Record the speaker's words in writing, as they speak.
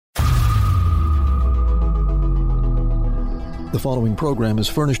The following program is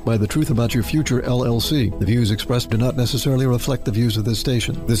furnished by The Truth About Your Future, LLC. The views expressed do not necessarily reflect the views of this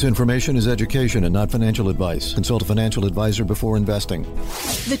station. This information is education and not financial advice. Consult a financial advisor before investing.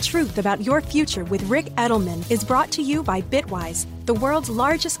 The Truth About Your Future with Ric Edelman is brought to you by Bitwise, the world's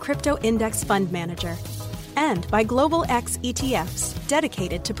largest crypto index fund manager, and by Global X ETFs,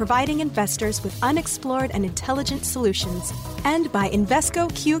 dedicated to providing investors with unexplored and intelligent solutions, and by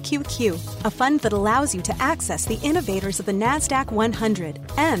Invesco QQQ, a fund that allows you to access the innovators of the NASDAQ 100,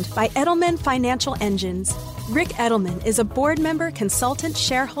 and by Edelman Financial Engines. Ric Edelman is a board member, consultant,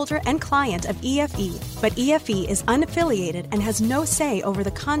 shareholder, and client of EFE, but EFE is unaffiliated and has no say over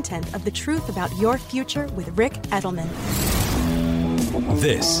the content of The Truth About Your Future with Ric Edelman.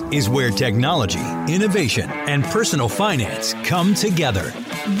 This is where technology, innovation, and personal finance come together.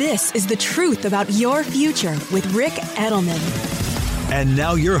 This is The Truth About Your Future with Ric Edelman. And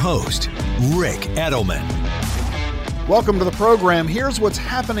now your host, Ric Edelman. Welcome to the program. Here's what's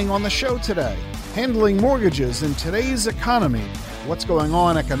happening on the show today. Handling mortgages in today's economy. What's going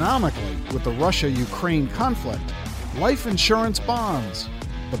on economically with the Russia-Ukraine conflict. Life insurance bonds.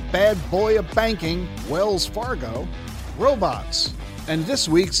 The bad boy of banking, Wells Fargo. Robots. And this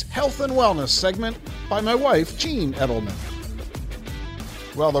week's Health and Wellness segment by my wife, Jean Edelman.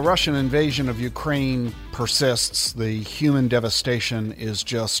 Well, the Russian invasion of Ukraine persists. The human devastation is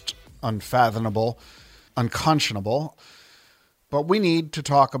just unfathomable, unconscionable. But we need to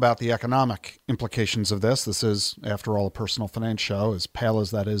talk about the economic implications of this. This is, after all, a personal finance show, as pale as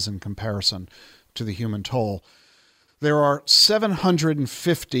that is in comparison to the human toll. There are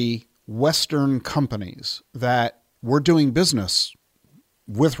 750 Western companies that were doing business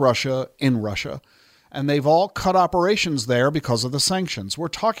with Russia, in Russia, and they've all cut operations there because of the sanctions. We're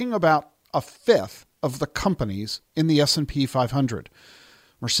talking about a fifth of the companies in the S&P 500.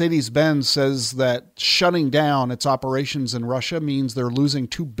 Mercedes-Benz says that shutting down its operations in Russia means they're losing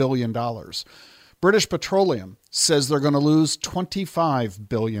 $2 billion. British Petroleum says they're going to lose $25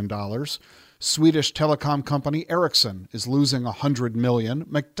 billion. Swedish telecom company Ericsson is losing $100 million.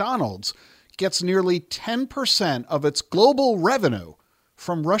 McDonald's gets nearly 10% of its global revenue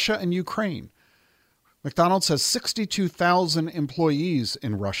from Russia and Ukraine. McDonald's has 62,000 employees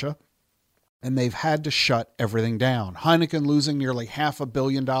in Russia, and they've had to shut everything down. Heineken losing nearly $500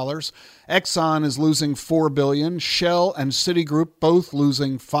 million. Exxon is losing $4 billion. Shell and Citigroup both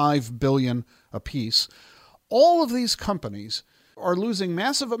losing $5 billion apiece. All of these companies are losing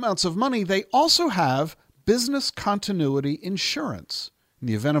massive amounts of money. They also have business continuity insurance. In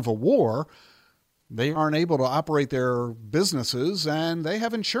the event of a war, they aren't able to operate their businesses, and they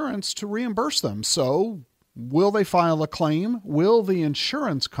have insurance to reimburse them. So will they file a claim? Will the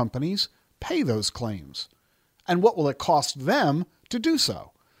insurance companies pay those claims? And what will it cost them to do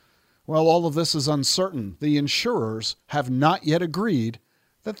so? Well, all of this is uncertain. The insurers have not yet agreed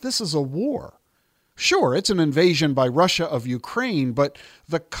that this is a war. Sure, it's an invasion by Russia of Ukraine, but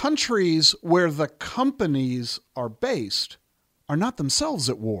the countries where the companies are based are not themselves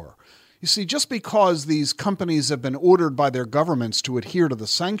at war. You see, just because these companies have been ordered by their governments to adhere to the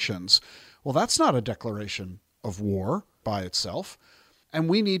sanctions, well, that's not a declaration of war by itself. And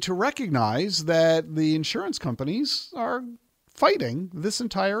we need to recognize that the insurance companies are fighting this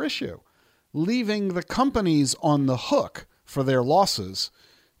entire issue, leaving the companies on the hook for their losses,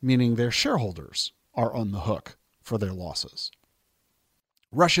 meaning their shareholders are on the hook for their losses.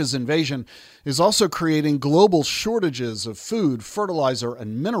 Russia's invasion is also creating global shortages of food, fertilizer,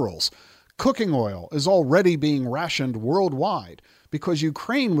 and minerals. Cooking oil is already being rationed worldwide because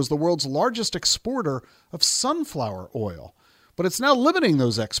Ukraine was the world's largest exporter of sunflower oil. But it's now limiting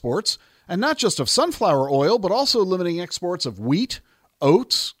those exports, and not just of sunflower oil, but also limiting exports of wheat,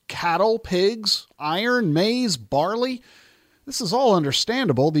 oats, cattle, pigs, iron, maize, barley. This is all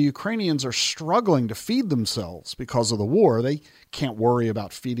understandable. The Ukrainians are struggling to feed themselves because of the war. They can't worry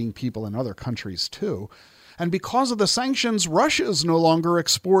about feeding people in other countries too. And because of the sanctions, Russia is no longer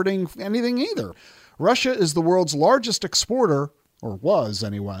exporting anything either. Russia is the world's largest exporter, or was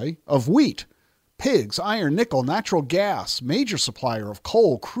anyway, of wheat, pigs, iron, nickel, natural gas, major supplier of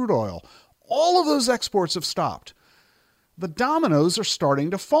coal, crude oil. All of those exports have stopped. The dominoes are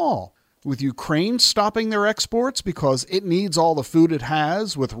starting to fall. With Ukraine stopping their exports because it needs all the food it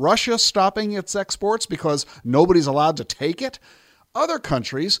has, with Russia stopping its exports because nobody's allowed to take it, other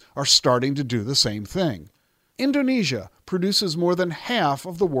countries are starting to do the same thing. Indonesia produces more than half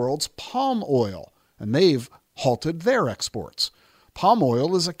of the world's palm oil, and they've halted their exports. Palm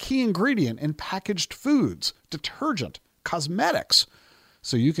oil is a key ingredient in packaged foods, detergent, cosmetics,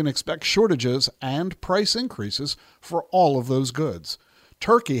 so you can expect shortages and price increases for all of those goods.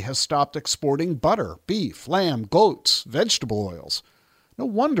 Turkey has stopped exporting butter, beef, lamb, goats, vegetable oils. No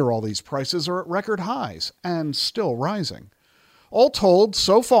wonder all these prices are at record highs and still rising. All told,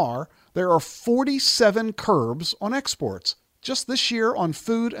 so far, there are 47 curbs on exports just this year on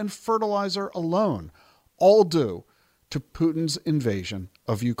food and fertilizer alone, all due to Putin's invasion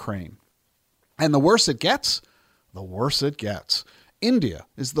of Ukraine. And the worse it gets, the worse it gets. India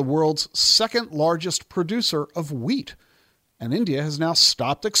is the world's second largest producer of wheat, and India has now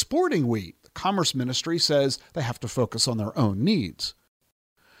stopped exporting wheat. The Commerce Ministry says they have to focus on their own needs.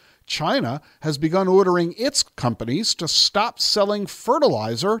 China has begun ordering its companies to stop selling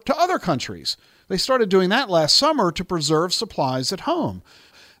fertilizer to other countries. They started doing that last summer to preserve supplies at home.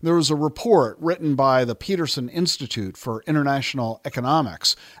 There was a report written by the Peterson Institute for International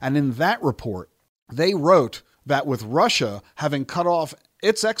Economics, and in that report, they wrote that with Russia having cut off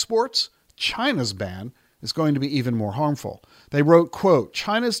its exports, China's ban is going to be even more harmful. They wrote, quote,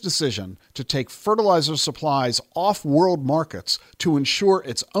 China's decision to take fertilizer supplies off world markets to ensure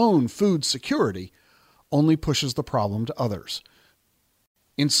its own food security only pushes the problem to others.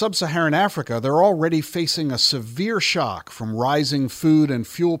 In sub-Saharan Africa, they're already facing a severe shock from rising food and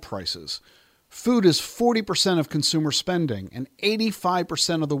fuel prices. Food is 40% of consumer spending, and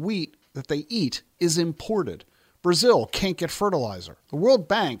 85% of the wheat that they eat is imported. Brazil can't get fertilizer. The World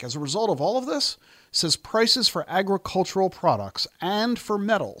Bank, as a result of all of this, says prices for agricultural products and for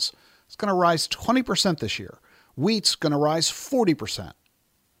metals is going to rise 20% this year. Wheat's going to rise 40%.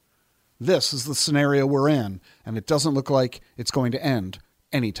 This is the scenario we're in, and it doesn't look like it's going to end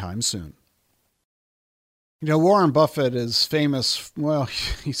anytime soon. You know, Warren Buffett is famous. Well,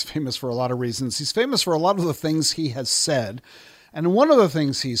 he's famous for a lot of reasons. He's famous for a lot of the things he has said. And one of the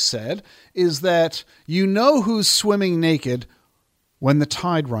things he's said is that you know who's swimming naked when the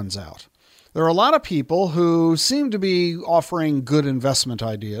tide runs out. There are a lot of people who seem to be offering good investment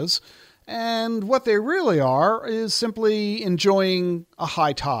ideas, and what they really are is simply enjoying a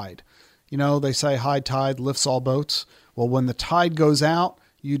high tide. You know, they say high tide lifts all boats. Well, when the tide goes out,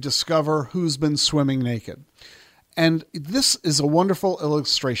 you discover who's been swimming naked. And this is a wonderful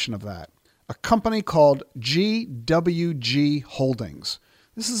illustration of that. A company called GWG Holdings.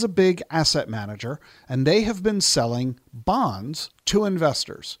 This is a big asset manager, and they have been selling bonds to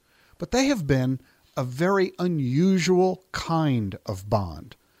investors. But they have been a very unusual kind of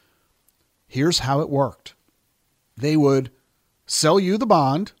bond. Here's how it worked. They would sell you the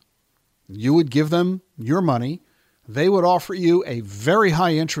bond. You would give them your money. They would offer you a very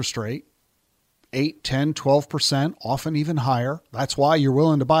high interest rate, 8, 10, 12%, often even higher. That's why you're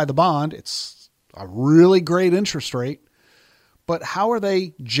willing to buy the bond. It's a really great interest rate. But how are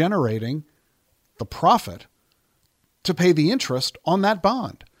they generating the profit to pay the interest on that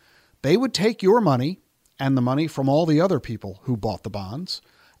bond? They would take your money and the money from all the other people who bought the bonds,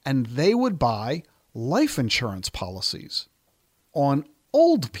 and they would buy life insurance policies on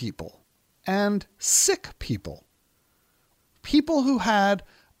old people and sick people. People who had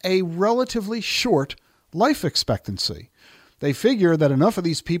a relatively short life expectancy. They figure that enough of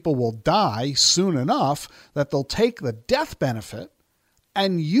these people will die soon enough that they'll take the death benefit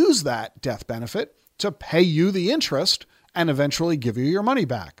and use that death benefit to pay you the interest and eventually give you your money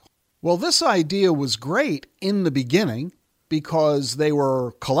back. Well, this idea was great in the beginning because they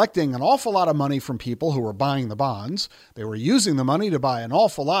were collecting an awful lot of money from people who were buying the bonds. They were using the money to buy an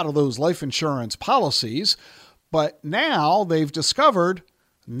awful lot of those life insurance policies. But now they've discovered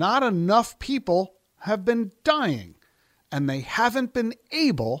not enough people have been dying, and they haven't been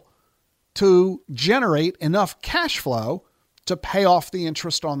able to generate enough cash flow to pay off the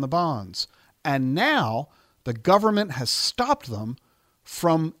interest on the bonds. And now the government has stopped them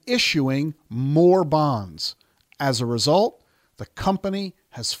from issuing more bonds. As a result, the company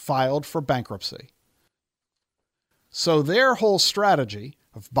has filed for bankruptcy. So their whole strategy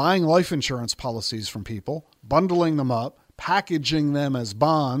of buying life insurance policies from people, bundling them up, packaging them as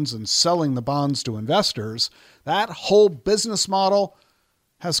bonds and selling the bonds to investors, that whole business model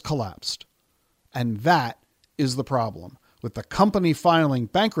has collapsed. And that is the problem. With the company filing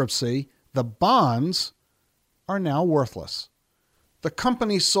bankruptcy, the bonds are now worthless. The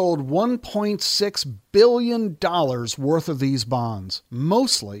company sold $1.6 billion worth of these bonds,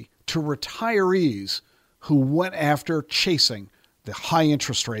 mostly to retirees who went after chasing the high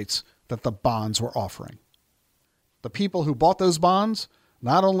interest rates that the bonds were offering. The people who bought those bonds,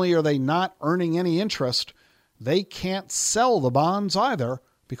 not only are they not earning any interest, they can't sell the bonds either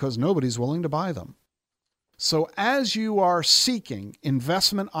because nobody's willing to buy them. So as you are seeking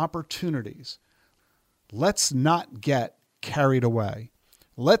investment opportunities, let's not get carried away.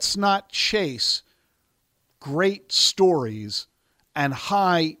 Let's not chase great stories and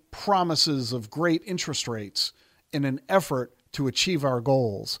high promises of great interest rates in an effort to achieve our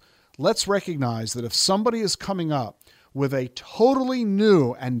goals. Let's recognize that if somebody is coming up with a totally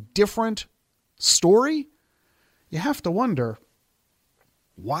new and different story, you have to wonder,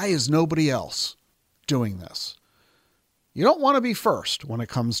 why is nobody else doing this? You don't want to be first when it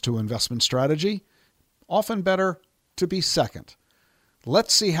comes to investment strategy. Often better to be second.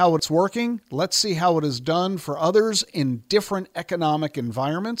 Let's see how it's working. Let's see how it is done for others in different economic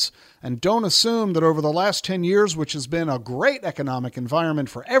environments. And don't assume that over the last 10 years, which has been a great economic environment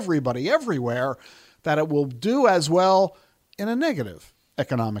for everybody everywhere, that it will do as well in a negative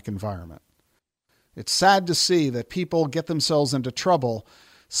economic environment. It's sad to see that people get themselves into trouble,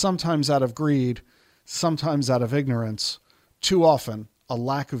 sometimes out of greed, sometimes out of ignorance, too often a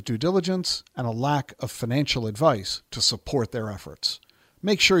lack of due diligence and a lack of financial advice to support their efforts.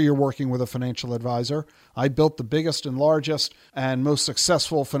 Make sure you're working with a financial advisor. I built the biggest and largest and most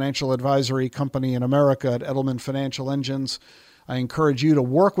successful financial advisory company in America at Edelman Financial Engines. I encourage you to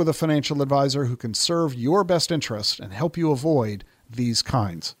work with a financial advisor who can serve your best interest and help you avoid these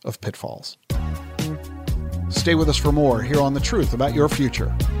kinds of pitfalls. Stay with us for more here on The Truth About Your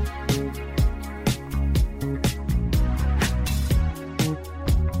Future.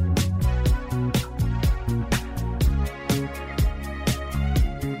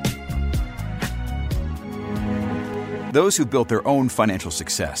 Those who built their own financial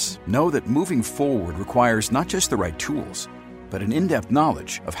success know that moving forward requires not just the right tools, but an in-depth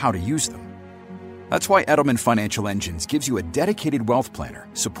knowledge of how to use them. That's why Edelman Financial Engines gives you a dedicated wealth planner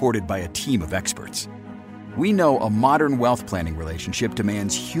supported by a team of experts. We know a modern wealth planning relationship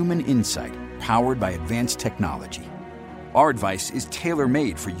demands human insight powered by advanced technology. Our advice is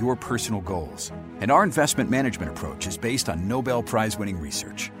tailor-made for your personal goals, and our investment management approach is based on Nobel Prize-winning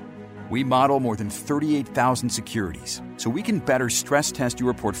research. We model more than 38,000 securities, so we can better stress test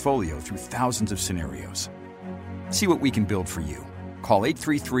your portfolio through thousands of scenarios. See what we can build for you. Call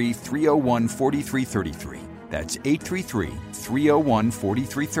 833-301-4333. That's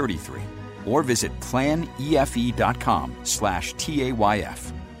 833-301-4333. Or visit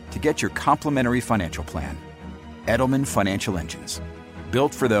planefe.com/TAYF to get your complimentary financial plan. Edelman Financial Engines.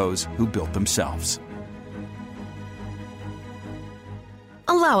 Built for those who built themselves.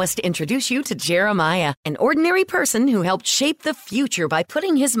 Allow us to introduce you to Jeremiah, an ordinary person who helped shape the future by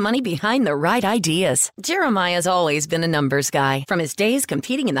putting his money behind the right ideas. Jeremiah's always been a numbers guy, from his days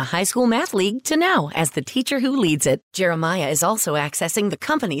competing in the high school math league to now as the teacher who leads it. Jeremiah is also accessing the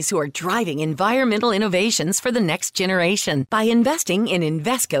companies who are driving environmental innovations for the next generation by investing in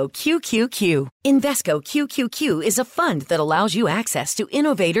Invesco QQQ. Invesco QQQ is a fund that allows you access to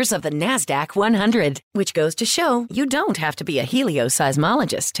innovators of the NASDAQ 100, which goes to show you don't have to be a helioseismologist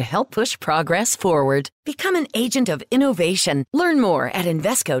to help push progress forward. Become an agent of innovation. Learn more at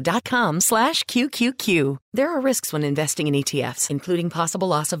Invesco.com/QQQ. There are risks when investing in ETFs, including possible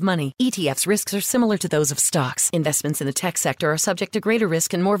loss of money. ETFs' risks are similar to those of stocks. Investments in the tech sector are subject to greater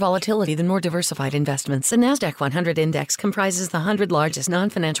risk and more volatility than more diversified investments. The NASDAQ 100 index comprises the 100 largest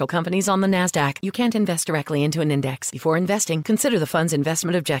non-financial companies on the NASDAQ. You can't invest directly into an index. Before investing, consider the fund's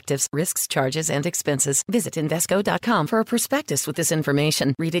investment objectives, risks, charges, and expenses. Visit Invesco.com for a prospectus with this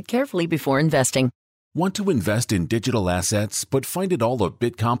information. Read it carefully before investing. Want to invest in digital assets but find it all a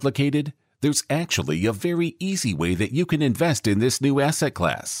bit complicated? There's actually a very easy way that you can invest in this new asset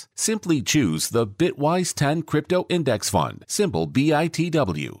class. Simply choose the Bitwise 10 Crypto Index Fund, symbol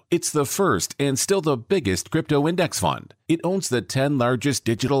BITW. It's the first and still the biggest crypto index fund. It owns the 10 largest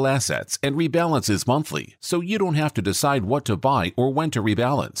digital assets and rebalances monthly, so you don't have to decide what to buy or when to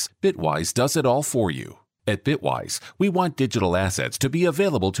rebalance. Bitwise does it all for you. At Bitwise, we want digital assets to be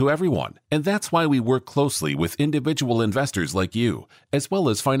available to everyone, and that's why we work closely with individual investors like you, as well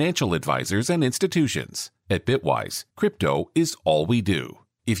as financial advisors and institutions. At Bitwise, crypto is all we do.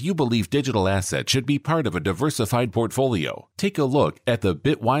 If you believe digital assets should be part of a diversified portfolio, take a look at the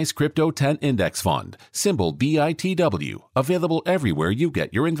Bitwise Crypto 10 Index Fund, symbol BITW, available everywhere you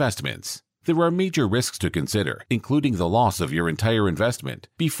get your investments. There are major risks to consider, including the loss of your entire investment.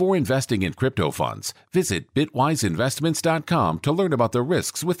 Before investing in crypto funds, visit bitwiseinvestments.com to learn about the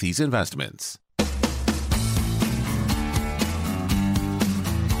risks with these investments.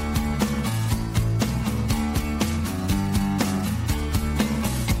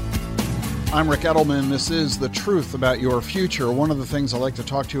 I'm Rick Edelman. This is The Truth About Your Future. One of the things I like to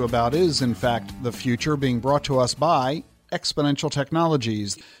talk to you about is, in fact, the future, being brought to us by Exponential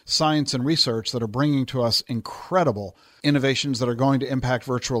Technologies, science and research that are bringing to us incredible innovations that are going to impact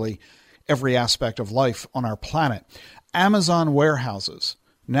virtually every aspect of life on our planet. Amazon warehouses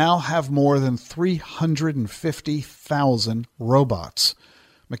now have more than 350,000 robots.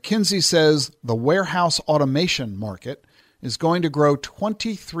 McKinsey says the warehouse automation market is going to grow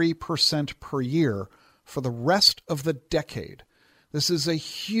 23% per year for the rest of the decade. This is a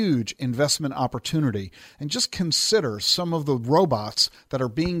huge investment opportunity, and just consider some of the robots that are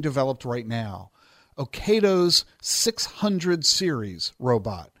being developed right now. Okado's 600 series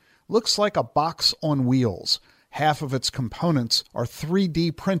robot looks like a box on wheels. Half of its components are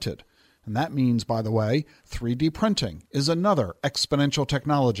 3D printed. And that means, by the way, 3D printing is another exponential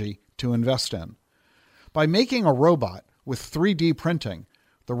technology to invest in. By making a robot with 3D printing,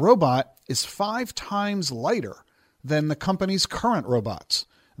 the robot is 5 times lighter than the company's current robots.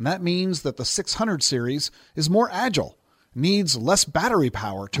 And that means that the 600 series is more agile, needs less battery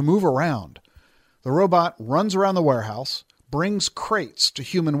power to move around. The robot runs around the warehouse, brings crates to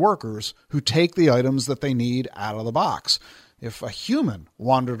human workers who take the items that they need out of the box. If a human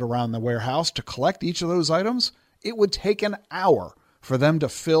wandered around the warehouse to collect each of those items, it would take an hour for them to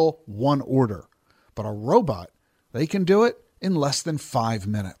fill one order. But a robot, they can do it in less than 5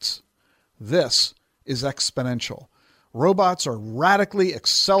 minutes. This is exponential. Robots are radically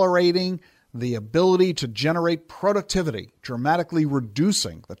accelerating the ability to generate productivity, dramatically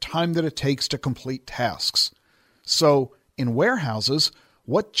reducing the time that it takes to complete tasks. So, in warehouses,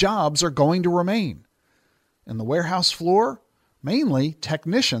 what jobs are going to remain? In the warehouse floor, mainly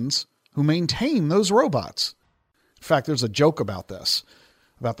technicians who maintain those robots. In fact, there's a joke about this,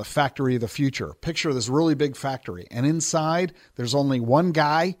 about the factory of the future. Picture this really big factory, and inside there's only one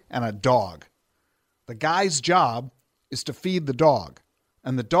guy and a dog. The guy's job is to feed the dog,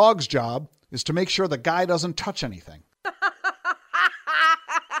 and the dog's job is to make sure the guy doesn't touch anything.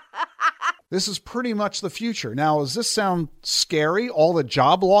 This is pretty much the future. Now, does this sound scary? All the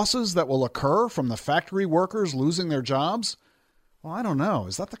job losses that will occur from the factory workers losing their jobs? Well, I don't know.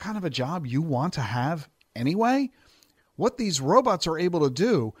 Is that the kind of a job you want to have anyway? What these robots are able to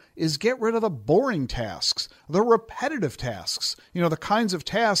do is get rid of the boring tasks, the repetitive tasks, the kinds of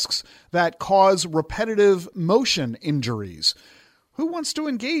tasks that cause repetitive motion injuries. Who wants to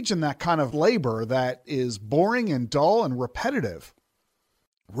engage in that kind of labor that is boring and dull and repetitive?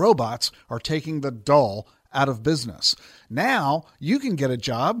 Robots are taking the dull out of business. Now you can get a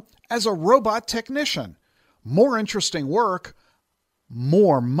job as a robot technician. More interesting work,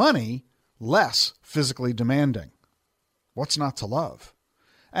 more money, less physically demanding. What's not to love?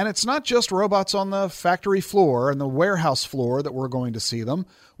 And it's not just robots on the factory floor and the warehouse floor that we're going to see them.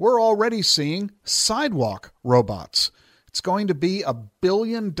 We're already seeing sidewalk robots. It's going to be a $1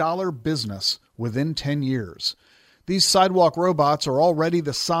 billion business within 10 years. These sidewalk robots are already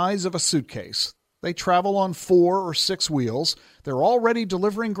the size of a suitcase. They travel on 4 or 6 wheels. They're already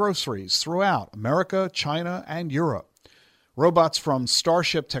delivering groceries throughout America, China, and Europe. Robots from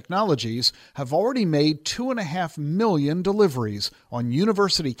Starship Technologies have already made 2.5 million deliveries on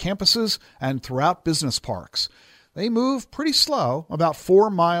university campuses and throughout business parks. They move pretty slow, about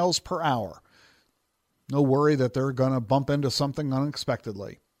 4 miles per hour. No worry that they're going to bump into something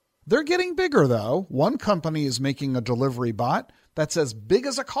unexpectedly. They're getting bigger, though. One company is making a delivery bot that's as big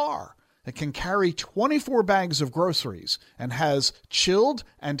as a car. It can carry 24 bags of groceries and has chilled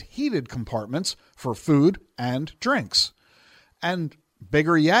and heated compartments for food and drinks. And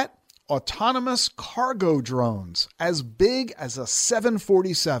bigger yet, autonomous cargo drones as big as a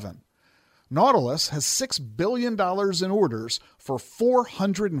 747. Nautilus has $6 billion in orders for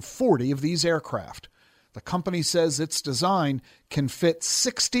 440 of these aircraft. The company says its design can fit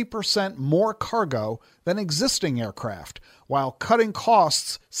 60% more cargo than existing aircraft, while cutting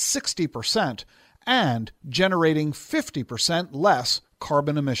costs 60% and generating 50% less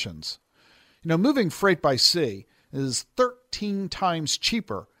carbon emissions. Moving freight by sea is 13 times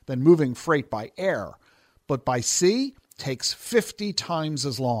cheaper than moving freight by air, but by sea takes 50 times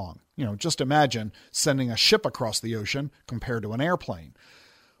as long. Just imagine sending a ship across the ocean compared to an airplane.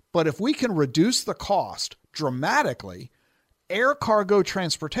 But if we can reduce the cost dramatically, air cargo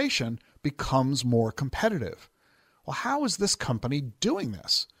transportation becomes more competitive. Well, how is this company doing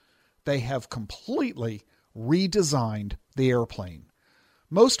this? They have completely redesigned the airplane.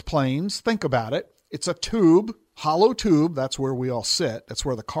 Most planes, think about it, it's a tube, hollow tube, that's where we all sit, that's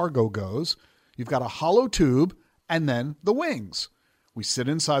where the cargo goes. You've got a hollow tube and then the wings. We sit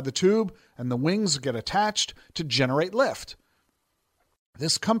inside the tube and the wings get attached to generate lift.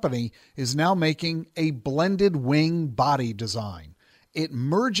 This company is now making a blended wing body design. It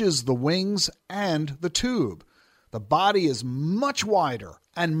merges the wings and the tube. The body is much wider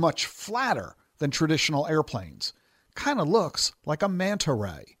and much flatter than traditional airplanes. Kind of looks like a manta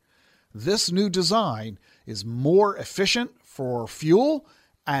ray. This new design is more efficient for fuel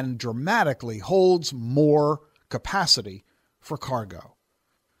and dramatically holds more capacity for cargo.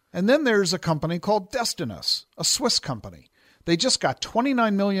 And then there's a company called Destinus, a Swiss company. They just got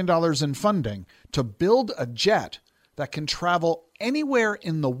 $29 million in funding to build a jet that can travel anywhere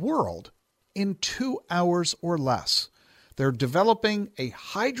in the world in 2 hours or less. They're developing a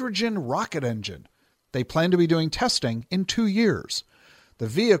hydrogen rocket engine. They plan to be doing testing in 2 years. The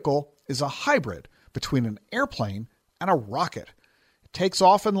vehicle is a hybrid between an airplane and a rocket. It takes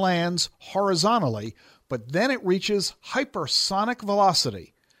off and lands horizontally, but then it reaches hypersonic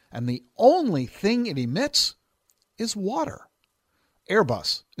velocity, and the only thing it emits is water.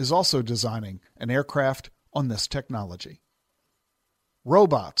 Airbus is also designing an aircraft on this technology.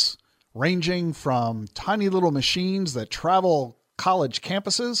 Robots, ranging from tiny little machines that travel college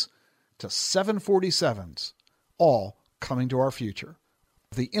campuses to 747s, all coming to our future.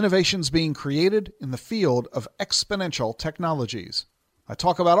 The innovations being created in the field of exponential technologies. I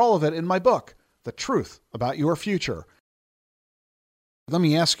talk about all of it in my book, The Truth About Your Future. Let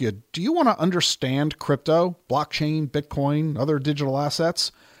me ask you, do you want to understand crypto, blockchain, Bitcoin, other digital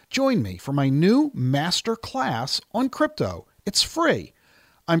assets? Join me for my new master class on crypto. It's free.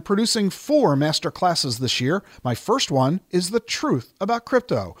 I'm producing 4 master classes this year. My first one is The Truth About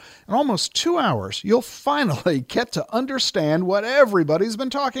Crypto. In almost 2 hours, you'll finally get to understand what everybody's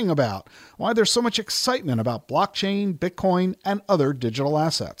been talking about, why there's so much excitement about blockchain, Bitcoin, and other digital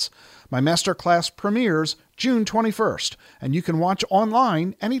assets. My master class premieres June 21st, and you can watch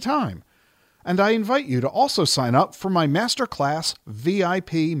online anytime. And I invite you to also sign up for my masterclass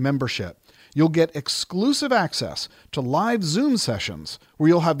VIP membership. You'll get exclusive access to live Zoom sessions where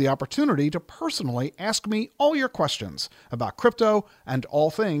you'll have the opportunity to personally ask me all your questions about crypto and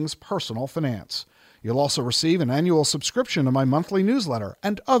all things personal finance. You'll also receive an annual subscription to my monthly newsletter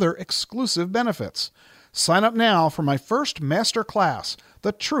and other exclusive benefits. Sign up now for my first masterclass,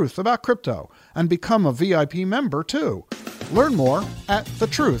 The Truth About Crypto, and become a VIP member too. Learn more at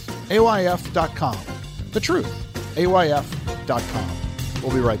thetruthayf.com. Thetruthayf.com.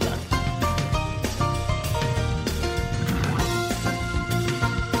 We'll be right back.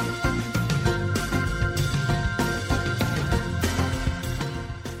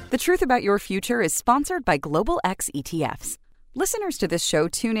 The Truth About Your Future is sponsored by Global X ETFs. Listeners to this show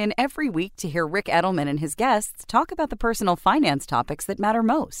tune in every week to hear Rick Edelman and his guests talk about the personal finance topics that matter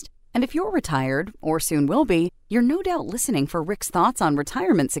most. And if you're retired, or soon will be, you're no doubt listening for Rick's thoughts on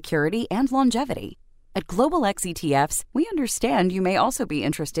retirement security and longevity. At Global X ETFs, we understand you may also be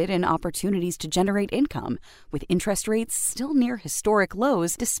interested in opportunities to generate income, with interest rates still near historic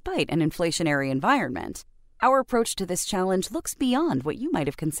lows despite an inflationary environment. Our approach to this challenge looks beyond what you might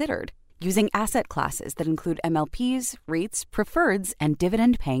have considered, using asset classes that include MLPs, REITs, preferreds, and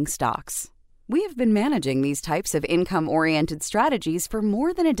dividend-paying stocks. We have been managing these types of income-oriented strategies for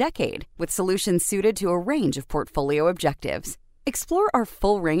more than a decade, with solutions suited to a range of portfolio objectives. Explore our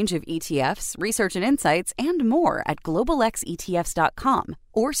full range of ETFs, research and insights, and more at globalxetfs.com,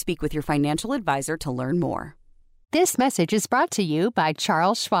 or speak with your financial advisor to learn more. This message is brought to you by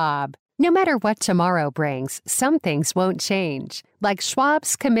Charles Schwab. No matter what tomorrow brings, some things won't change, like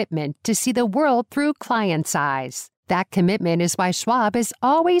Schwab's commitment to see the world through clients' eyes. That commitment is why Schwab is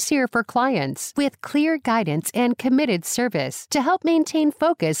always here for clients, with clear guidance and committed service to help maintain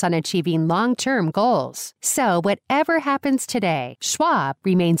focus on achieving long-term goals. So whatever happens today, Schwab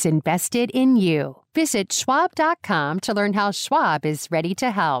remains invested in you. Visit schwab.com to learn how Schwab is ready to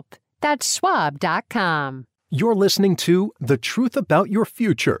help. That's schwab.com. You're listening to The Truth About Your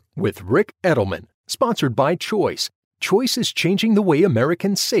Future with Rick Edelman, sponsored by Choice. Choice is changing the way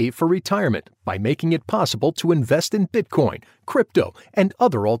Americans save for retirement by making it possible to invest in Bitcoin, crypto, and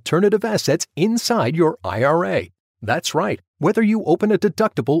other alternative assets inside your IRA. That's right. Whether you open a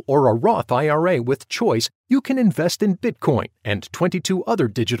deductible or a Roth IRA with Choice, you can invest in Bitcoin and 22 other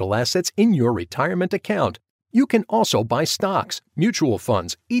digital assets in your retirement account. You can also buy stocks, mutual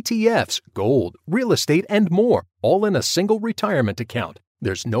funds, ETFs, gold, real estate, and more, all in a single retirement account.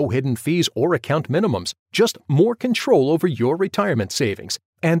 There's no hidden fees or account minimums, just more control over your retirement savings.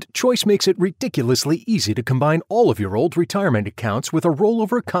 And Choice makes it ridiculously easy to combine all of your old retirement accounts with a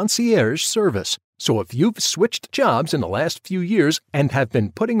rollover concierge service. So if you've switched jobs in the last few years and have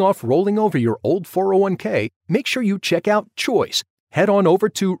been putting off rolling over your old 401k, make sure you check out Choice. Head on over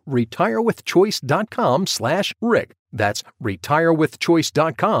to retirewithchoice.com/Rick. That's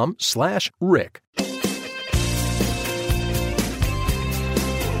retirewithchoice.com/Rick.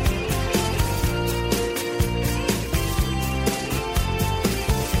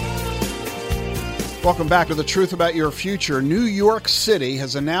 Welcome back to The Truth About Your Future. New York City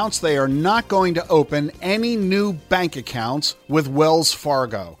has announced they are not going to open any new bank accounts with Wells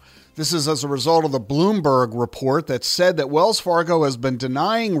Fargo. This is as a result of the Bloomberg report that said that Wells Fargo has been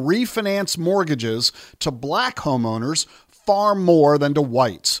denying refinance mortgages to black homeowners far more than to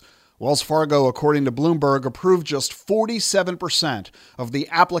whites. Wells Fargo, according to Bloomberg, approved just 47% of the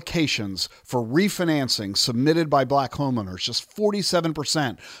applications for refinancing submitted by black homeowners, just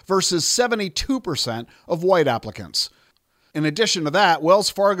 47% versus 72% of white applicants. In addition to that,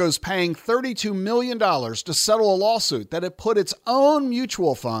 Wells Fargo's paying $32 million to settle a lawsuit that it put its own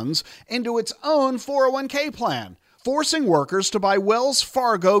mutual funds into its own 401k plan, forcing workers to buy Wells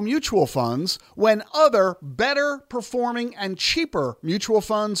Fargo mutual funds when other, better performing and cheaper mutual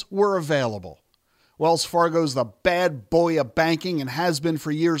funds were available. Wells Fargo's the bad boy of banking and has been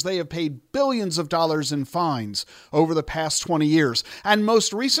for years. They have paid billions of dollars in fines over the past 20 years. And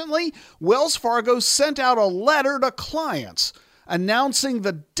most recently, Wells Fargo sent out a letter to clients announcing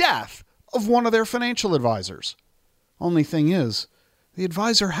the death of one of their financial advisors. Only thing is, the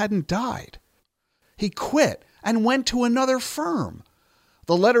advisor hadn't died. He quit and went to another firm.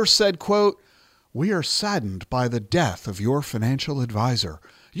 The letter said, quote, "We are saddened by the death of your financial advisor.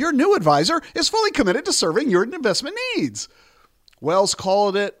 Your new advisor is fully committed to serving your investment needs." Wells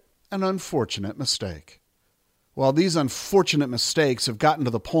called it an unfortunate mistake. Well, these unfortunate mistakes have gotten to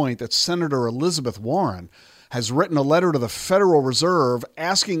the point that Senator Elizabeth Warren has written a letter to the Federal Reserve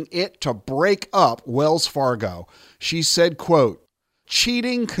asking it to break up Wells Fargo. She said, quote,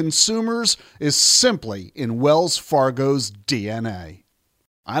 "Cheating consumers is simply in Wells Fargo's DNA."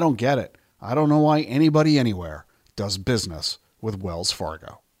 I don't get it. I don't know why anybody anywhere does business with Wells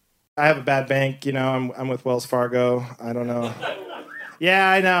Fargo. I have a bad bank, I'm with Wells Fargo. I don't know. Yeah,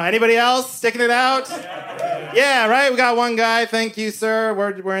 I know. Anybody else sticking it out? Yeah, right? We got one guy. Thank you, sir.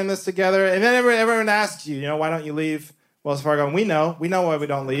 We're in this together. And then everyone asks you, why don't you leave Wells Fargo? And we know why we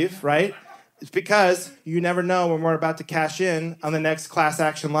don't leave, right? It's because you never know when we're about to cash in on the next class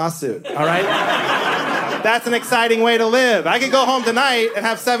action lawsuit, all right? That's an exciting way to live. I could go home tonight and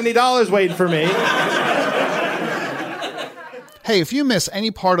have $70 waiting for me. Hey, if you miss any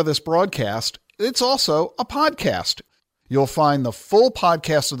part of this broadcast, it's also a podcast. You'll find the full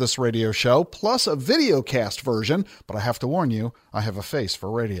podcast of this radio show, plus a video cast version, but I have to warn you, I have a face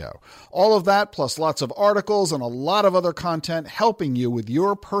for radio. All of that, plus lots of articles and a lot of other content helping you with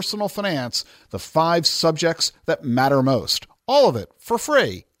your personal finance, the 5 subjects that matter most. All of it for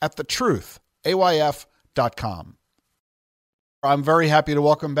free at thetruthayf.com. I'm very happy to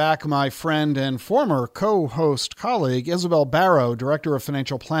welcome back my friend and former co-host colleague, Isabel Barrow, Director of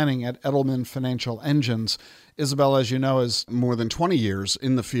Financial Planning at Edelman Financial Engines. Isabel, as you know, is more than 20 years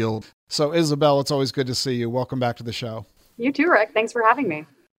in the field. So, Isabel, it's always good to see you. Welcome back to the show. You too, Rick. Thanks for having me.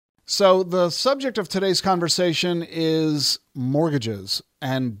 So, the subject of today's conversation is mortgages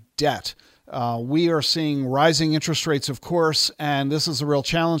and debt. We are seeing rising interest rates, of course, and this is a real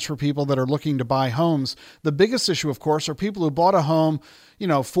challenge for people that are looking to buy homes. The biggest issue, of course, are people who bought a home,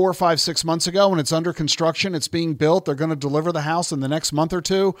 4, 5, 6 months ago when it's under construction, it's being built, they're going to deliver the house in the next month or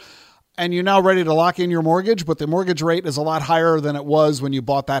two, and you're now ready to lock in your mortgage, but the mortgage rate is a lot higher than it was when you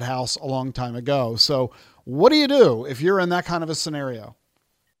bought that house a long time ago. So what do you do if you're in that kind of a scenario?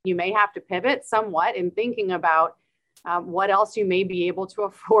 You may have to pivot somewhat in thinking about what else you may be able to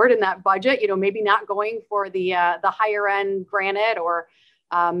afford in that budget, maybe not going for the higher end granite or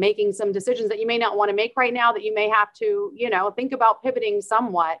making some decisions that you may not want to make right now that you may have to, think about pivoting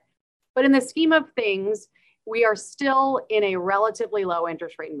somewhat. But in the scheme of things, we are still in a relatively low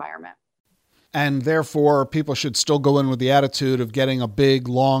interest rate environment. And therefore, people should still go in with the attitude of getting a big,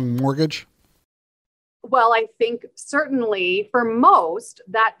 long mortgage? Well, I think certainly for most,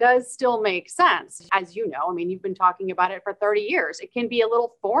 that does still make sense. As you know, you've been talking about it for 30 years. It can be a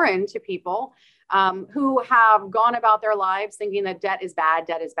little foreign to people who have gone about their lives thinking that debt is bad,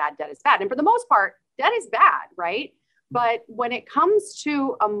 debt is bad, debt is bad. And for the most part, debt is bad, right? But when it comes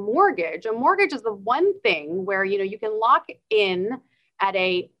to a mortgage is the one thing where, you can lock in at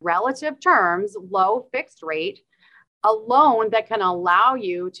a relative terms, low fixed rate, a loan that can allow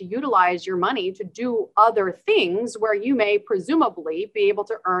you to utilize your money to do other things where you may presumably be able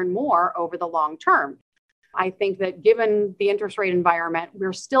to earn more over the long term. I think that given the interest rate environment,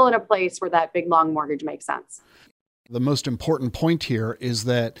 we're still in a place where that big, long mortgage makes sense. The most important point here is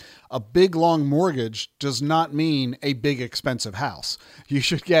that a big, long mortgage does not mean a big, expensive house. You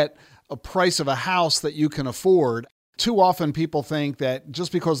should get a price of a house that you can afford. Too often people think that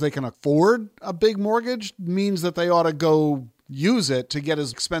just because they can afford a big mortgage means that they ought to go use it to get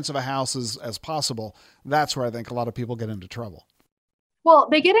as expensive a house as possible. That's where I think a lot of people get into trouble. Well,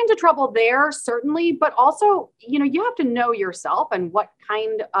 they get into trouble there, certainly, but also, you have to know yourself and what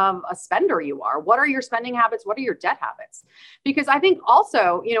kind of a spender you are. What are your spending habits? What are your debt habits? Because I think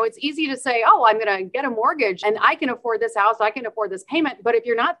also, it's easy to say, oh, I'm going to get a mortgage and I can afford this house, I can afford this payment. But if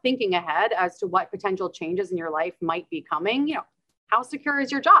you're not thinking ahead as to what potential changes in your life might be coming, how secure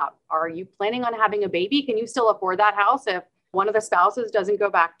is your job? Are you planning on having a baby? Can you still afford that house if one of the spouses doesn't go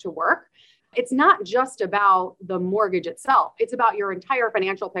back to work? It's not just about the mortgage itself. It's about your entire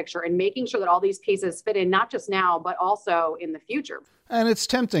financial picture and making sure that all these pieces fit in, not just now, but also in the future. And it's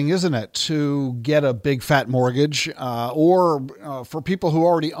tempting, isn't it, to get a big fat mortgage or for people who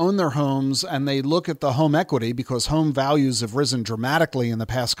already own their homes and they look at the home equity because home values have risen dramatically in the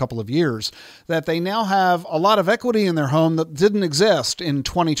past couple of years, that they now have a lot of equity in their home that didn't exist in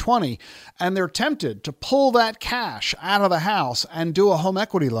 2020. And they're tempted to pull that cash out of the house and do a home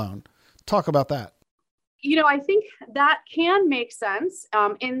equity loan. Talk about that. I think that can make sense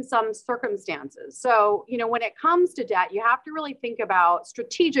in some circumstances. So, when it comes to debt, you have to really think about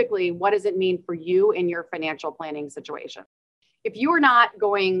strategically, what does it mean for you in your financial planning situation? If you're not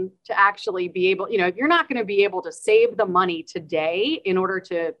going to actually be able, if you're not going to be able to save the money today in order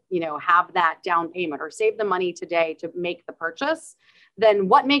to, have that down payment or save the money today to make the purchase, then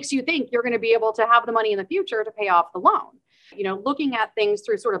what makes you think you're going to be able to have the money in the future to pay off the loan? Looking at things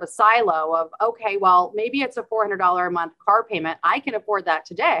through sort of a silo of, okay, well, maybe it's a $400 a month car payment. I can afford that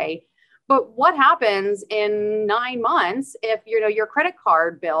today. But what happens in 9 months if, your credit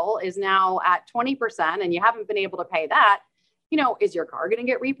card bill is now at 20% and you haven't been able to pay that? Is your car going to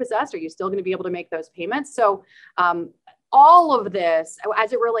get repossessed? Are you still going to be able to make those payments? So all of this,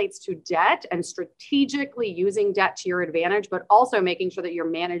 as it relates to debt and strategically using debt to your advantage, but also making sure that you're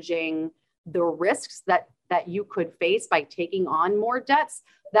managing the risks that you could face by taking on more debts,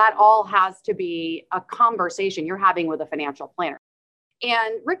 that all has to be a conversation you're having with a financial planner.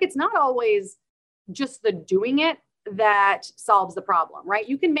 And Rick, it's not always just the doing it that solves the problem, right?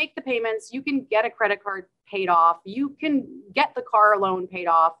 You can make the payments, you can get a credit card paid off, you can get the car loan paid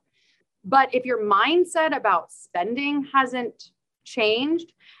off. But if your mindset about spending hasn't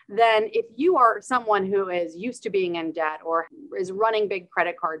changed, then if you are someone who is used to being in debt or is running big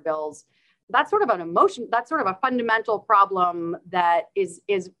credit card bills, that's sort of an emotion, that's sort of a fundamental problem that is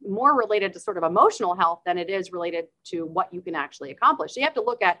more related to sort of emotional health than it is related to what you can actually accomplish. So you have to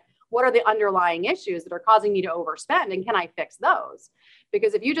look at what are the underlying issues that are causing me to overspend and can I fix those?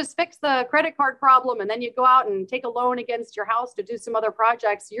 Because if you just fix the credit card problem and then you go out and take a loan against your house to do some other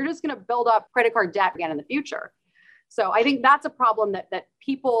projects, you're just going to build up credit card debt again in the future. So I think that's a problem that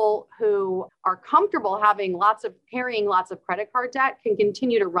people who are comfortable carrying lots of credit card debt can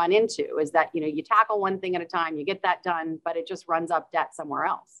continue to run into, is that, you tackle one thing at a time, you get that done, but it just runs up debt somewhere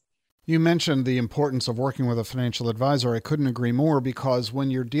else. You mentioned the importance of working with a financial advisor. I couldn't agree more, because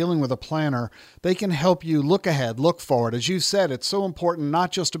when you're dealing with a planner, they can help you look ahead, look forward. As you said, it's so important,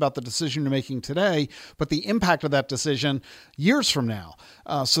 not just about the decision you're making today, but the impact of that decision years from now,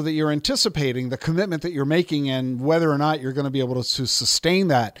 so that you're anticipating the commitment that you're making and whether or not you're going to be able to sustain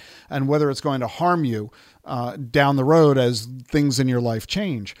that and whether it's going to harm you down the road as things in your life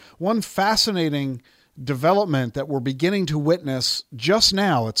change. One fascinating development that we're beginning to witness just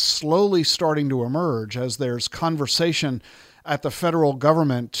now, it's slowly starting to emerge as there's conversation at the federal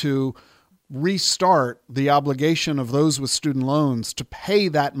government to restart the obligation of those with student loans to pay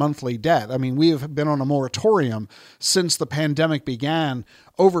that monthly debt. I mean, we have been on a moratorium since the pandemic began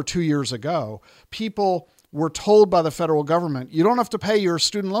over 2 years ago. People were told by the federal government, you don't have to pay your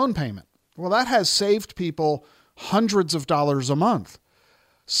student loan payment. Well, that has saved people hundreds of dollars a month.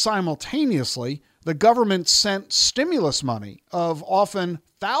 Simultaneously, the government sent stimulus money of often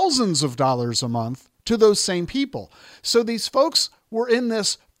thousands of dollars a month to those same people. So these folks were in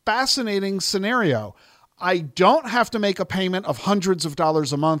this fascinating scenario. I don't have to make a payment of hundreds of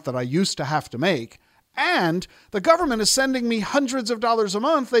dollars a month that I used to have to make. And the government is sending me hundreds of dollars a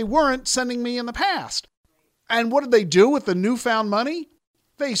month they weren't sending me in the past. And what did they do with the newfound money?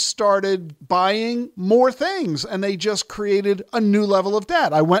 They started buying more things and they just created a new level of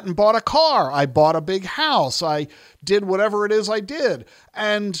debt. I went and bought a car. I bought a big house. I did whatever it is I did.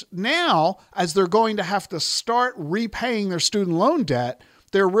 And now, as they're going to have to start repaying their student loan debt,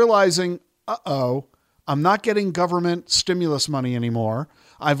 they're realizing, I'm not getting government stimulus money anymore.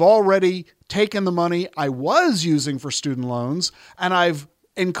 I've already taken the money I was using for student loans and I've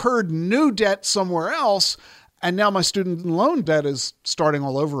incurred new debt somewhere else. And now my student loan debt is starting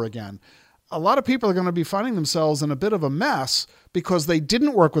all over again. A lot of people are going to be finding themselves in a bit of a mess because they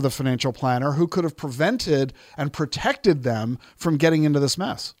didn't work with a financial planner who could have prevented and protected them from getting into this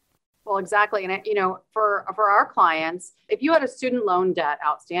mess. Well, exactly. And, for our clients, if you had a student loan debt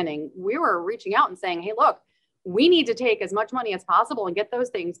outstanding, we were reaching out and saying, hey, look, we need to take as much money as possible and get those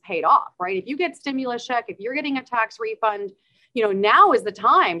things paid off, right? If you get stimulus check, if you're getting a tax refund, now is the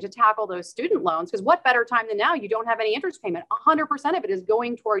time to tackle those student loans, because what better time than now? You don't have any interest payment. 100% of it is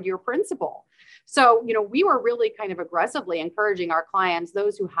going toward your principal. So, we were really kind of aggressively encouraging our clients,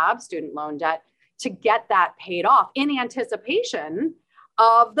 those who have student loan debt, to get that paid off in anticipation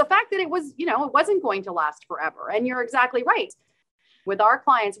of the fact that it was, it wasn't going to last forever. And you're exactly right. With our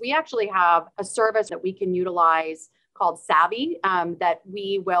clients, we actually have a service that we can utilize called Savvy that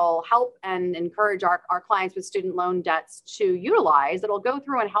we will help and encourage our clients with student loan debts to utilize. It'll go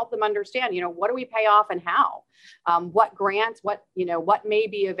through and help them understand, what do we pay off and how, what grants, what may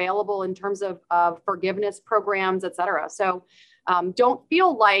be available in terms of forgiveness programs, et cetera. So don't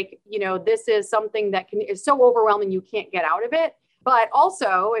feel like, this is something that is so overwhelming you can't get out of it. But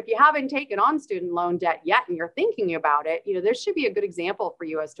also, if you haven't taken on student loan debt yet and you're thinking about it, there should be a good example for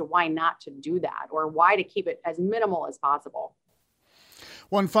you as to why not to do that, or why to keep it as minimal as possible.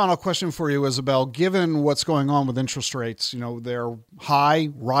 One final question for you, Isabel. Given what's going on with interest rates, they're high,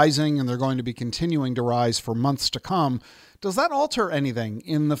 rising, and they're going to be continuing to rise for months to come. Does that alter anything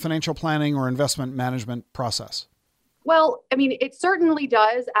in the financial planning or investment management process? Well, it certainly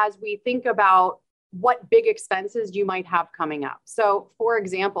does, as we think about what big expenses you might have coming up. So, for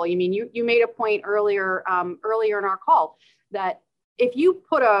example, you made a point earlier in our call that if you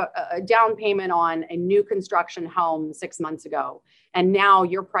put a down payment on a new construction home 6 months ago, and now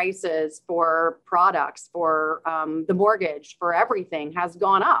your prices for products, for the mortgage, for everything has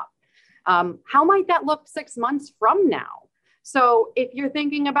gone up, how might that look 6 months from now? So if you're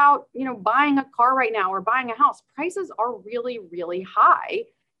thinking about, buying a car right now or buying a house, prices are really, really high.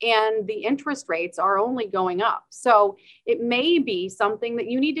 And the interest rates are only going up. So it may be something that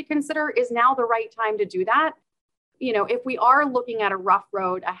you need to consider, is now the right time to do that? If we are looking at a rough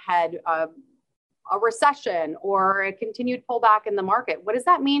road ahead of a recession or a continued pullback in the market, what does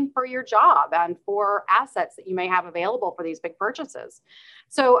that mean for your job and for assets that you may have available for these big purchases?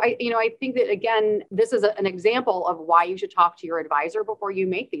 So I think that, again, this is an example of why you should talk to your advisor before you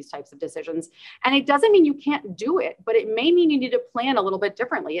make these types of decisions. And it doesn't mean you can't do it, but it may mean you need to plan a little bit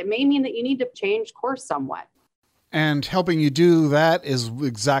differently. It may mean that you need to change course somewhat. And helping you do that is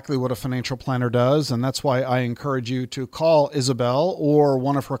exactly what a financial planner does. And that's why I encourage you to call Isabel or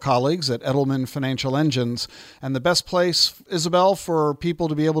one of her colleagues at Edelman Financial Engines. And the best place, Isabel, for people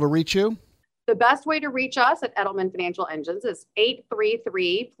to be able to reach you? The best way to reach us at Edelman Financial Engines is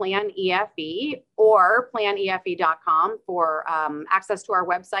 833-PLAN-EFE or planefe.com for access to our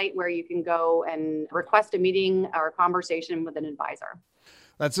website, where you can go and request a meeting or a conversation with an advisor.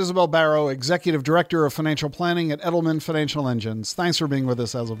 That's Isabel Barrow, Executive Director of Financial Planning at Edelman Financial Engines. Thanks for being with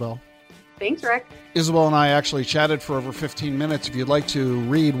us, Isabel. Thanks, Rick. Isabel and I actually chatted for over 15 minutes. If you'd like to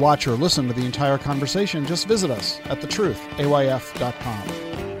read, watch, or listen to the entire conversation, just visit us at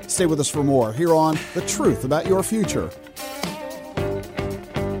thetruthayf.com. Stay with us for more here on The Truth About Your Future.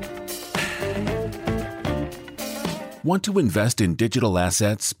 Want to invest in digital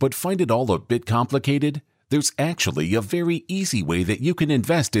assets but find it all a bit complicated? There's actually a very easy way that you can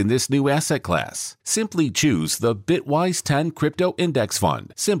invest in this new asset class. Simply choose the Bitwise 10 Crypto Index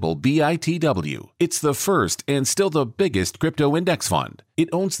Fund, symbol BITW. It's the first and still the biggest crypto index fund. It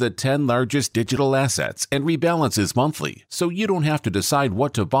owns the 10 largest digital assets and rebalances monthly, so you don't have to decide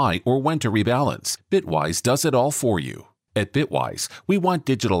what to buy or when to rebalance. Bitwise does it all for you. At Bitwise, we want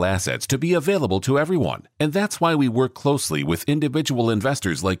digital assets to be available to everyone, and that's why we work closely with individual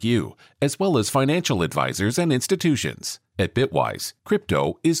investors like you, as well as financial advisors and institutions. At Bitwise,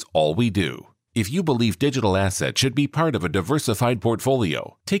 crypto is all we do. If you believe digital assets should be part of a diversified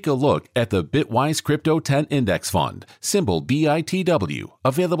portfolio, take a look at the Bitwise Crypto 10 Index Fund, symbol BITW,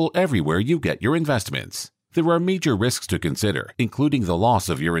 available everywhere you get your investments. There are major risks to consider, including the loss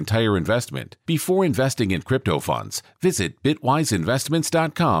of your entire investment. Before investing in crypto funds, visit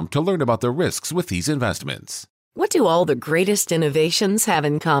bitwiseinvestments.com to learn about the risks with these investments. What do all the greatest innovations have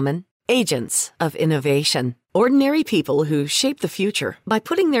in common? Agents of innovation. Ordinary people who shape the future by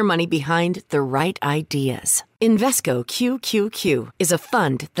putting their money behind the right ideas. Invesco QQQ is a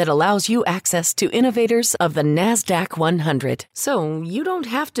fund that allows you access to innovators of the NASDAQ 100. So you don't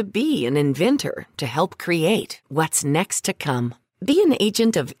have to be an inventor to help create what's next to come. Be an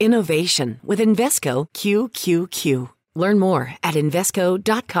agent of innovation with Invesco QQQ. Learn more at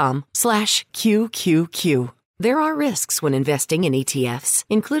Invesco.com/QQQ. There are risks when investing in ETFs,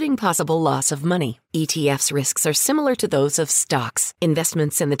 including possible loss of money. ETFs' risks are similar to those of stocks.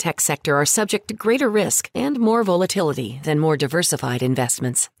 Investments in the tech sector are subject to greater risk and more volatility than more diversified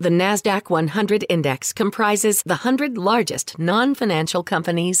investments. The NASDAQ 100 Index comprises the 100 largest non-financial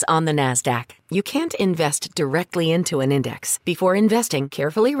companies on the NASDAQ. You can't invest directly into an index. Before investing,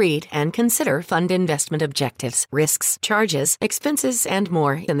 carefully read and consider fund investment objectives, risks, charges, expenses, and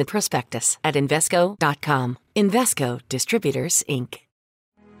more in the prospectus at Invesco.com. Invesco Distributors, Inc.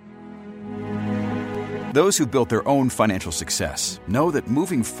 Those who built their own financial success know that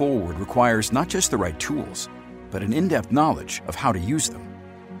moving forward requires not just the right tools, but an in-depth knowledge of how to use them.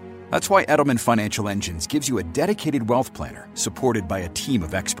 That's why Edelman Financial Engines gives you a dedicated wealth planner supported by a team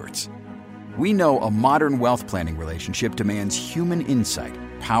of experts. We know a modern wealth planning relationship demands human insight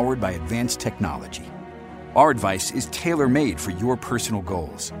powered by advanced technology. Our advice is tailor-made for your personal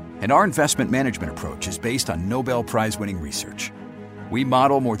goals, and our investment management approach is based on Nobel Prize-winning research. We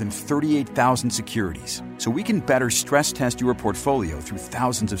model more than 38,000 securities, so we can better stress test your portfolio through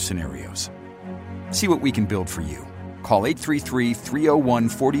thousands of scenarios. See what we can build for you. Call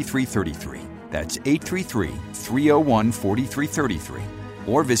 833-301-4333. That's 833-301-4333.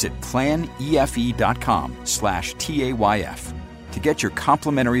 Or visit planefe.com/TAYF to get your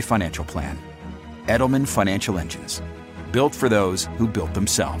complimentary financial plan. Edelman Financial Engines. Built for those who built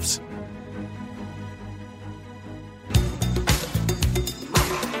themselves.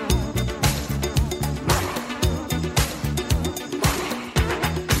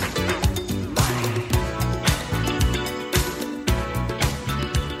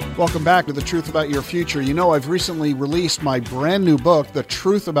 Welcome back to The Truth About Your Future. You know, I've recently released my brand new book, The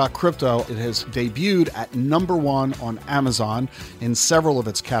Truth About Crypto. It has debuted at #1 on Amazon in several of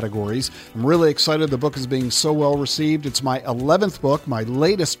its categories. I'm really excited. The book is being so well received. It's my 11th book, my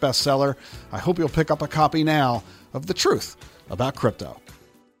latest bestseller. I hope you'll pick up a copy now of The Truth About Crypto.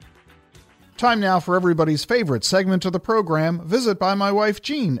 Time now for everybody's favorite segment of the program, Visit by my wife,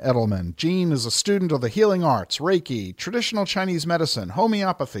 Jean Edelman. Jean is a student of the healing arts, Reiki, traditional Chinese medicine,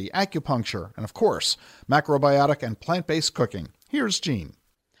 homeopathy, acupuncture, and of course, macrobiotic and plant-based cooking. Here's Jean.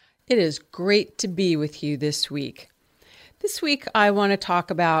 It is great to be with you this week. This week, I want to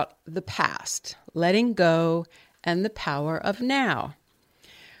talk about the past, letting go, and the power of now.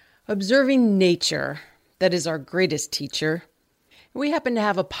 Observing nature, that is our greatest teacher. We happen to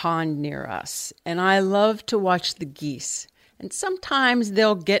have a pond near us, and I love to watch the geese. And sometimes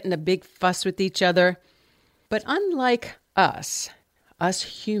they'll get in a big fuss with each other. But unlike us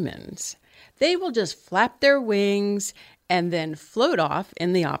humans, they will just flap their wings and then float off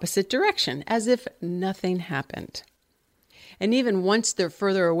in the opposite direction, as if nothing happened. And even once they're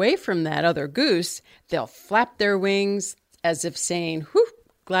further away from that other goose, they'll flap their wings as if saying, whew,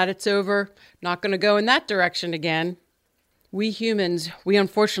 glad it's over, not going to go in that direction again. We humans, we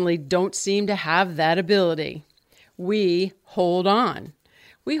unfortunately don't seem to have that ability. We hold on.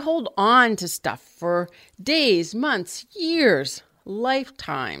 We hold on to stuff for days, months, years,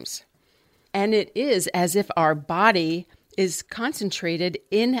 lifetimes. And it is as if our body is concentrated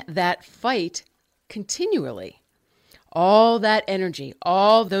in that fight continually. All that energy,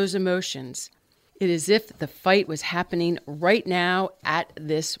 all those emotions. It is as if the fight was happening right now at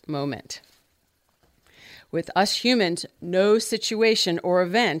this moment. With us humans, no situation or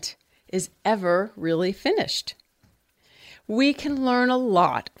event is ever really finished. We can learn a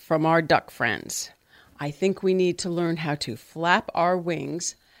lot from our duck friends. I think we need to learn how to flap our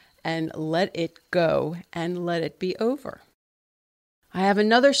wings and let it go and let it be over. I have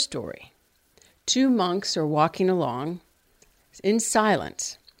another story. 2 monks are walking along in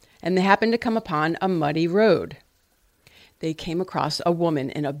silence, and they happened to come upon a muddy road. They came across a woman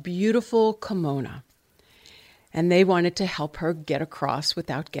in a beautiful kimono, and they wanted to help her get across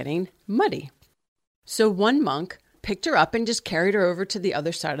without getting muddy. So one monk picked her up and just carried her over to the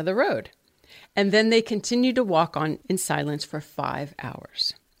other side of the road. And then they continued to walk on in silence for 5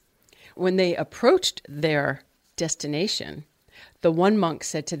 hours. When they approached their destination, the one monk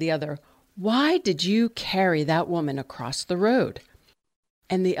said to the other, "Why did you carry that woman across the road?"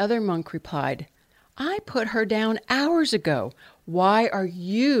 And the other monk replied, "I put her down hours ago. Why are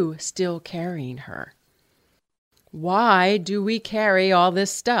you still carrying her?" Why do we carry all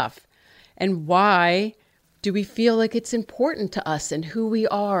this stuff? And why do we feel like it's important to us and who we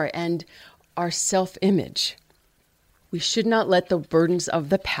are and our self-image? We should not let the burdens of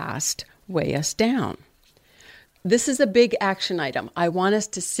the past weigh us down. This is a big action item. I want us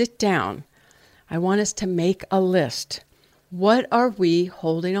to sit down. I want us to make a list. What are we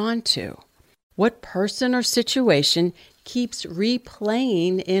holding on to? What person or situation keeps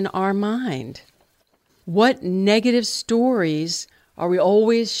replaying in our mind? What negative stories are we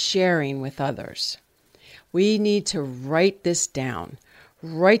always sharing with others? We need to write this down.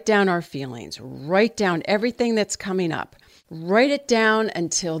 Write down our feelings. Write down everything that's coming up. Write it down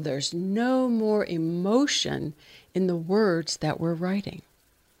until there's no more emotion in the words that we're writing.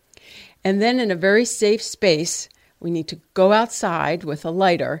 And then in a very safe space, we need to go outside with a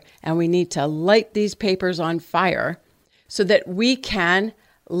lighter and we need to light these papers on fire so that we can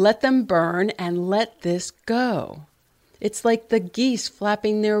let them burn and let this go. It's like the geese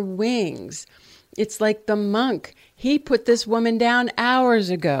flapping their wings. It's like the monk. He put this woman down hours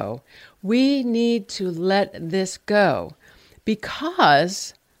ago. We need to let this go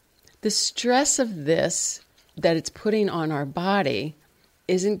because the stress of this that it's putting on our body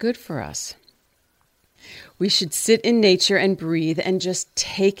isn't good for us. We should sit in nature and breathe and just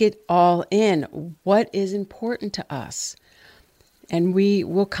take it all in. What is important to us? And we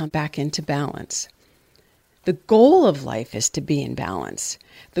will come back into balance. The goal of life is to be in balance.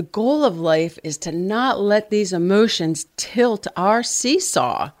 The goal of life is to not let these emotions tilt our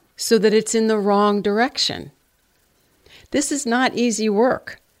seesaw so that it's in the wrong direction. This is not easy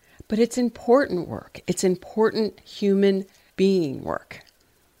work, but it's important work. It's important human being work.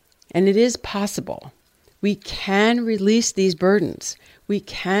 And it is possible. We can release these burdens. We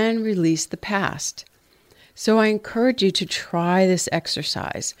can release the past. So I encourage you to try this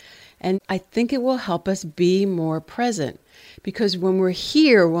exercise. And I think it will help us be more present. Because when we're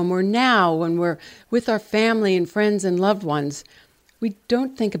here, when we're now, when we're with our family and friends and loved ones, we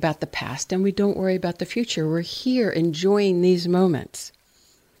don't think about the past and we don't worry about the future. We're here enjoying these moments.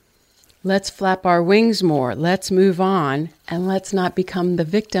 Let's flap our wings more. Let's move on. And let's not become the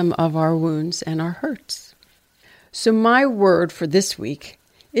victim of our wounds and our hurts. So my word for this week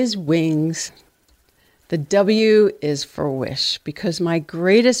is wings. The W is for wish, because my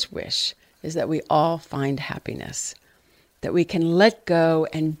greatest wish is that we all find happiness, that we can let go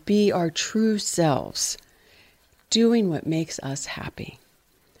and be our true selves, doing what makes us happy.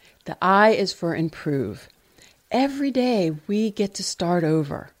 The I is for improve. Every day we get to start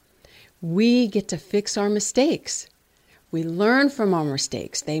over. We get to fix our mistakes. We learn from our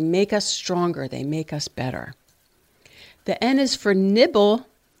mistakes. They make us stronger. They make us better. The N is for nibble.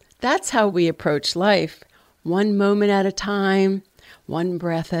 That's how we approach life. One moment at a time, one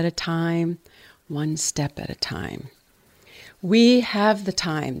breath at a time, one step at a time. We have the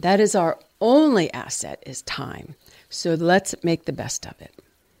time. That is our only asset, is time. So let's make the best of it.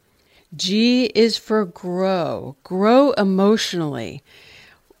 G is for grow. Grow emotionally.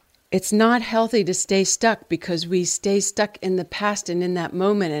 It's not healthy to stay stuck because we stay stuck in the past and in that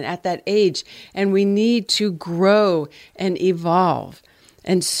moment and at that age, and we need to grow and evolve.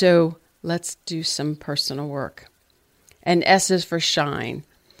 And so let's do some personal work. And S is for shine,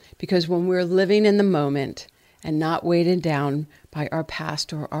 because when we're living in the moment and not weighted down by our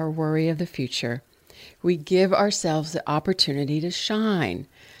past or our worry of the future, we give ourselves the opportunity to shine,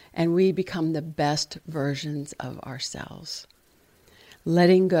 and we become the best versions of ourselves.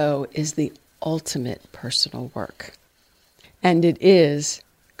 Letting go is the ultimate personal work. And it is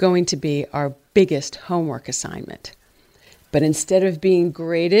going to be our biggest homework assignment. But instead of being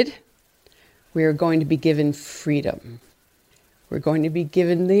graded, we are going to be given freedom. We're going to be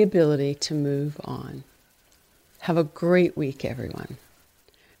given the ability to move on. Have a great week, everyone.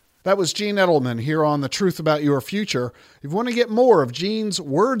 That was Jean Edelman here on The Truth About Your Future. If you want to get more of Jean's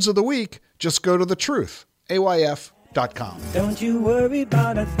Words of the Week, just go to thetruth.ayf.com. Don't you worry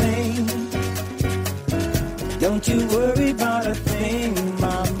about a thing. Don't you worry about a thing,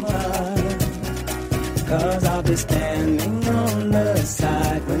 mama. 'Cause I'll be standing on the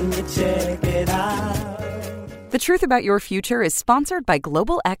side when you check it out. The Truth About Your Future is sponsored by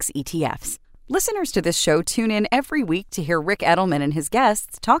Global X ETFs. Listeners to this show tune in every week to hear Rick Edelman and his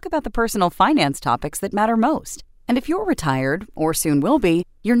guests talk about the personal finance topics that matter most. And if you're retired, or soon will be,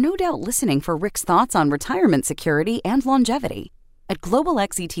 you're no doubt listening for Rick's thoughts on retirement security and longevity. At Global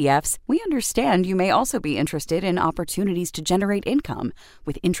X ETFs, we understand you may also be interested in opportunities to generate income,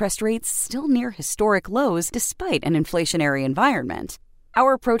 with interest rates still near historic lows despite an inflationary environment.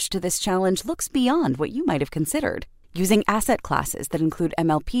 Our approach to this challenge looks beyond what you might have considered, using asset classes that include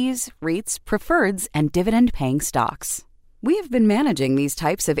MLPs, REITs, preferreds, and dividend-paying stocks. We have been managing these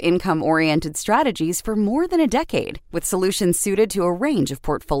types of income-oriented strategies for more than a decade, with solutions suited to a range of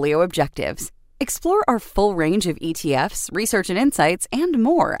portfolio objectives. Explore our full range of ETFs, research and insights, and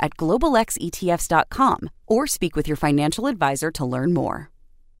more at globalxetfs.com, or speak with your financial advisor to learn more.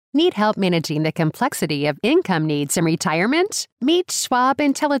 Need help managing the complexity of income needs in retirement? Meet Schwab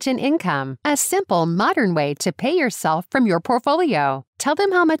Intelligent Income, a simple, modern way to pay yourself from your portfolio. Tell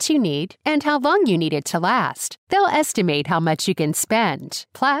them how much you need and how long you need it to last. They'll estimate how much you can spend.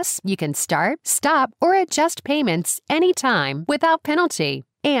 Plus, you can start, stop, or adjust payments anytime without penalty.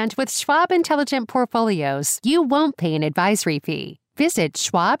 And with Schwab Intelligent Portfolios, you won't pay an advisory fee. Visit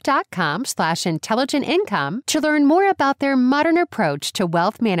schwab.com/intelligent income to learn more about their modern approach to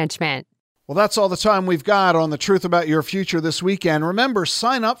wealth management. Well, that's all the time we've got on The Truth About Your Future this weekend. Remember,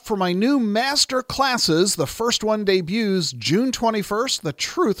 sign up for my new master classes. The first one debuts June 21st, The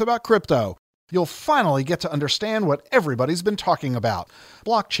Truth About Crypto. You'll finally get to understand what everybody's been talking about: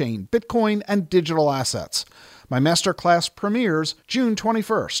 blockchain, Bitcoin, and digital assets. My masterclass premieres June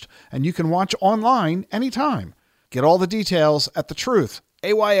 21st, and you can watch online anytime. Get all the details at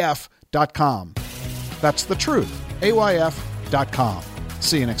thetruthayf.com. That's thetruthayf.com.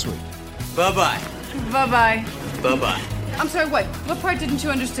 See you next week. Bye-bye. Bye-bye. Bye-bye. I'm sorry, what? What part didn't you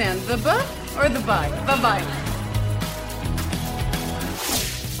understand? The buh or the bye? Bye-bye.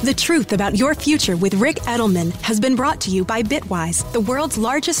 The Truth About Your Future with Rick Edelman has been brought to you by Bitwise, the world's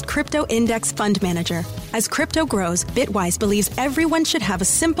largest crypto index fund manager. As crypto grows, Bitwise believes everyone should have a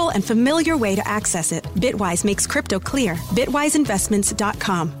simple and familiar way to access it. Bitwise makes crypto clear.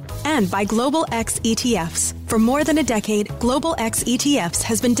 BitwiseInvestments.com. And by Global X ETFs. For more than a decade, Global X ETFs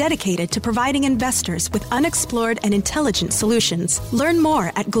has been dedicated to providing investors with unexplored and intelligent solutions. Learn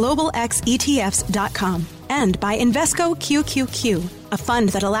more at globalxetfs.com. And by Invesco QQQ, a fund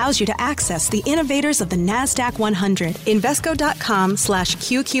that allows you to access the innovators of the NASDAQ 100.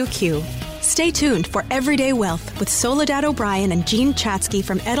 Invesco.com/QQQ. Stay tuned for Everyday Wealth with Soledad O'Brien and Gene Chatsky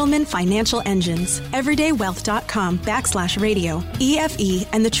from Edelman Financial Engines. Everydaywealth.com/radio. EFE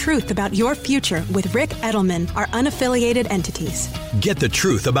and The Truth About Your Future with Rick Edelman are unaffiliated entities. Get the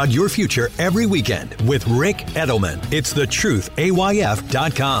truth about your future every weekend with Rick Edelman. It's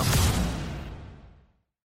thetruthayf.com.